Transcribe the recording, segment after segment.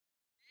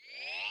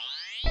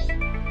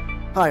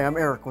Hi, I'm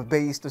Eric with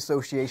East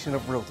Association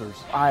of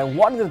REALTORS. I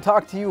wanted to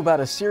talk to you about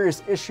a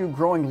serious issue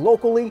growing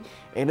locally,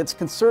 and it's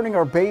concerning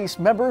our Bay East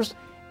members,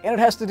 and it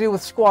has to do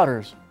with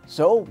squatters.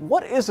 So,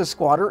 what is a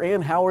squatter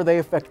and how are they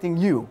affecting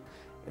you?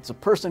 It's a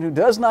person who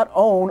does not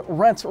own,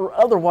 rent, or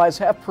otherwise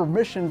have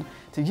permission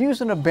to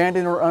use an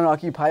abandoned or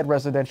unoccupied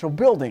residential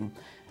building.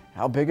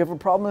 How big of a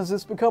problem has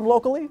this become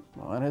locally?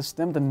 Well, it has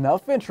stemmed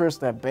enough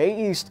interest that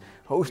Bay East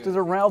hosted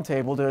a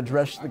roundtable to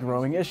address the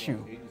growing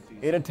issue.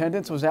 In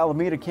attendance was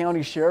Alameda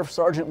County Sheriff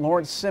Sergeant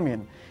Lawrence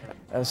Simeon.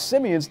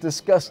 Simeons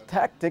discussed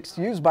tactics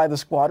used by the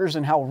squatters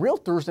and how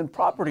realtors and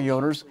property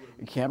owners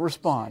can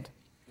respond.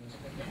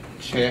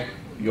 Check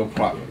your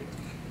property.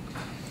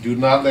 Do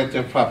not let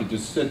your property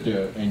just sit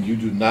there and you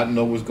do not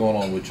know what's going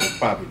on with your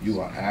property. You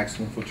are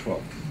asking for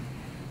trouble.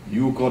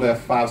 You will go there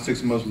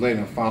 5-6 months later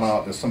and find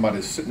out that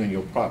somebody's sitting in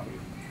your property.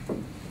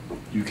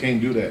 You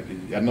can't do that.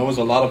 I know there's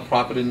a lot of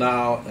property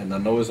now, and I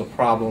know it's a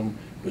problem,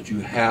 but you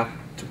have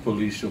to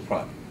police your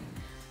property.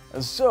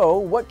 So,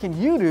 what can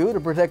you do to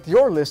protect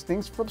your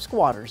listings from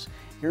squatters?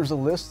 Here's a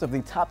list of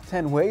the top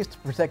 10 ways to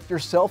protect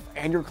yourself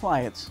and your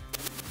clients.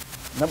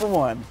 Number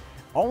 1,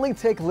 only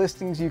take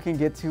listings you can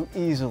get to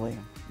easily.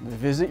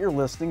 Visit your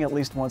listing at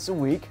least once a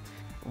week.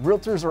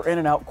 Realtors are in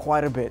and out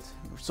quite a bit.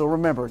 So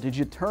remember, did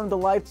you turn the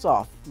lights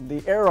off,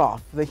 the air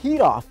off, the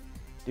heat off?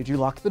 Did you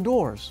lock the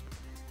doors?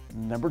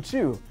 Number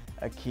 2,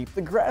 keep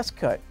the grass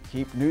cut.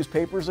 Keep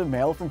newspapers and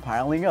mail from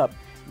piling up.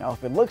 Now,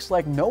 if it looks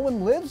like no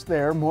one lives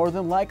there, more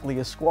than likely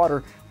a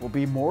squatter will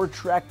be more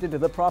attracted to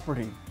the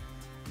property.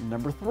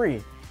 Number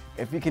 3,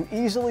 if you can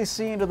easily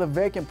see into the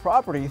vacant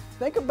property,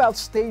 think about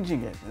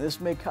staging it. This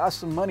may cost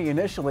some money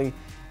initially,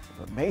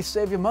 but may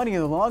save you money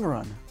in the long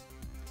run.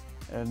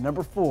 And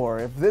number 4,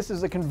 if this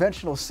is a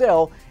conventional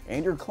sale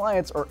and your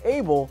clients are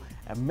able,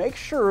 make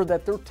sure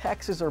that their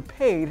taxes are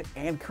paid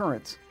and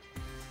current.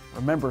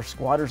 Remember,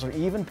 squatters are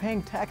even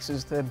paying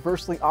taxes to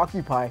adversely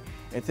occupy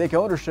and take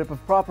ownership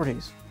of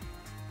properties.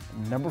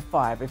 Number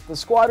 5, if the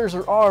squatters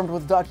are armed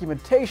with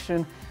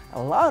documentation,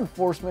 law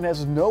enforcement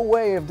has no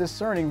way of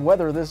discerning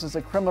whether this is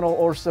a criminal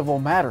or civil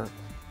matter.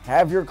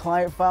 Have your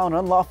client file an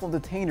unlawful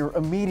detainer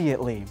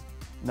immediately.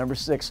 Number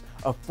 6,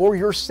 for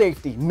your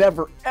safety,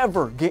 never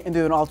ever get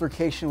into an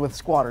altercation with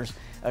squatters.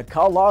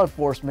 Call law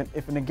enforcement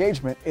if an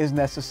engagement is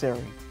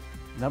necessary.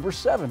 Number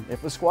 7,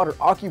 if a squatter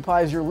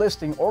occupies your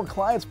listing or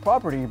client's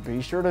property,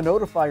 be sure to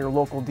notify your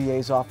local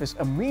DA's office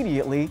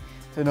immediately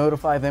to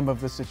notify them of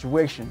the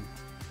situation.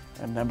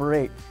 And number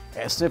 8,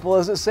 as simple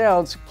as it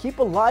sounds, keep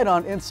a light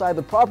on inside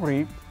the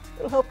property.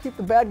 It'll help keep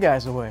the bad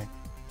guys away.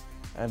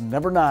 And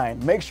number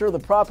 9, make sure the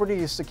property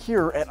is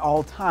secure at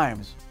all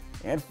times.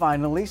 And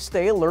finally,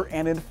 stay alert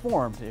and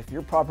informed. If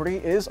your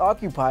property is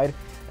occupied,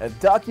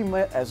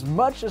 document as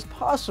much as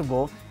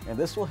possible, and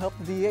this will help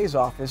the DA's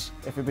office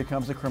if it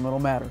becomes a criminal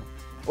matter.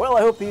 Well,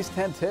 I hope these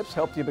 10 tips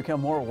helped you become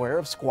more aware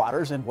of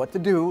squatters and what to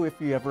do if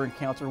you ever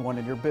encounter one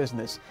in your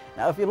business.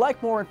 Now, if you'd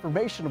like more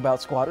information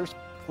about squatters,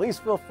 please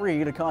feel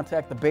free to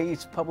contact the Bay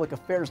East Public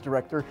Affairs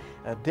Director,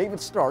 David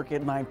Stark,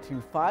 at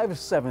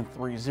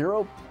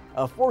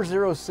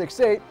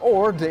 925-730-4068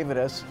 or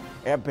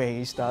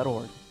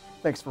davids@bayeast.org.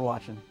 Thanks for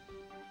watching.